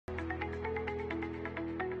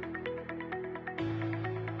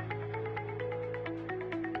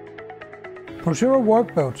ProZero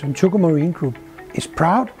Workboats and Tuco Marine Group is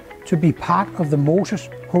proud to be part of the Moses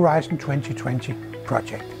Horizon 2020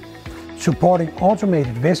 project, supporting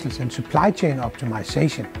automated vessels and supply chain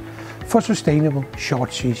optimization for sustainable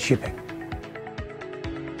short-sea shipping.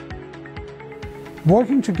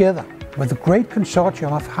 Working together with a great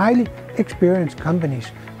consortium of highly experienced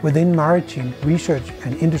companies within maritime research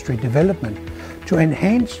and industry development to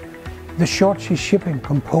enhance the short-sea shipping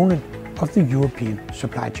component of the European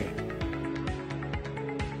supply chain.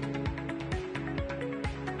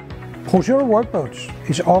 ProZero Workboats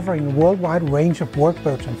is offering a worldwide range of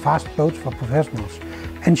workboats and fast boats for professionals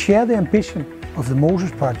and share the ambition of the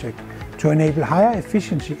Moses project to enable higher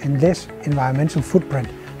efficiency and less environmental footprint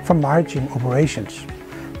for maritime operations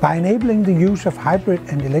by enabling the use of hybrid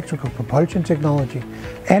and electrical propulsion technology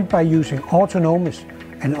and by using autonomous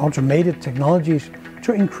and automated technologies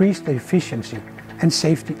to increase the efficiency and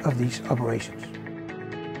safety of these operations.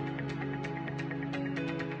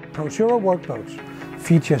 ProZero Workboats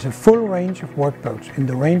features a full range of workboats in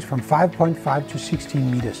the range from 5.5 to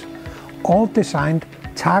 16 meters, all designed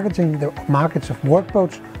targeting the markets of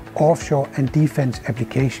workboats, offshore and defense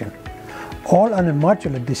application, all on a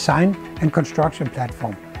modular design and construction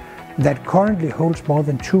platform that currently holds more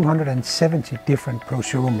than 270 different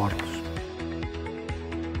ProZero models.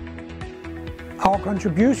 Our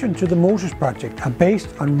contribution to the Moses project are based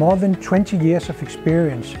on more than 20 years of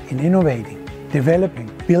experience in innovating, developing,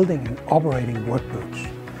 building and operating workboats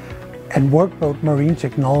and workboat marine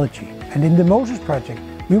technology. And in the Moses project,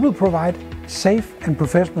 we will provide safe and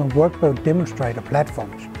professional workboat demonstrator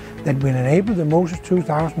platforms that will enable the Moses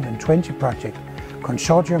 2020 project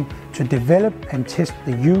consortium to develop and test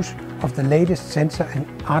the use of the latest sensor and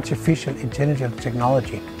artificial intelligence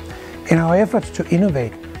technology in our efforts to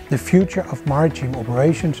innovate the future of maritime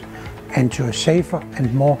operations and to a safer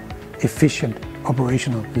and more efficient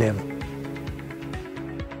operational level.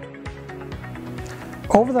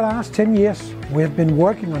 Over the last 10 years, we have been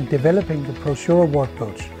working on developing the ProZero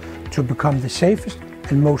Workboats to become the safest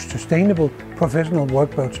and most sustainable professional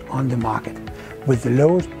workboats on the market, with the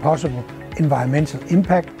lowest possible environmental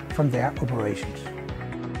impact from their operations.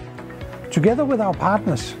 Together with our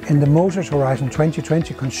partners in the Moses Horizon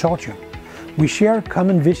 2020 consortium, we share a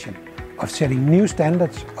common vision of setting new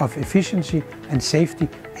standards of efficiency and safety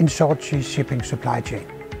in short-sea shipping supply chain.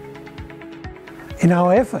 In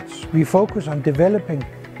our efforts, we focus on developing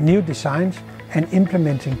new designs and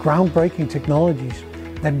implementing groundbreaking technologies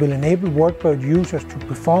that will enable workboat users to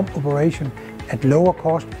perform operation at lower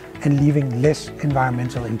cost and leaving less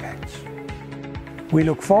environmental impacts. We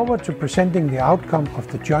look forward to presenting the outcome of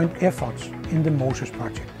the joint efforts in the Moses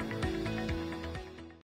project.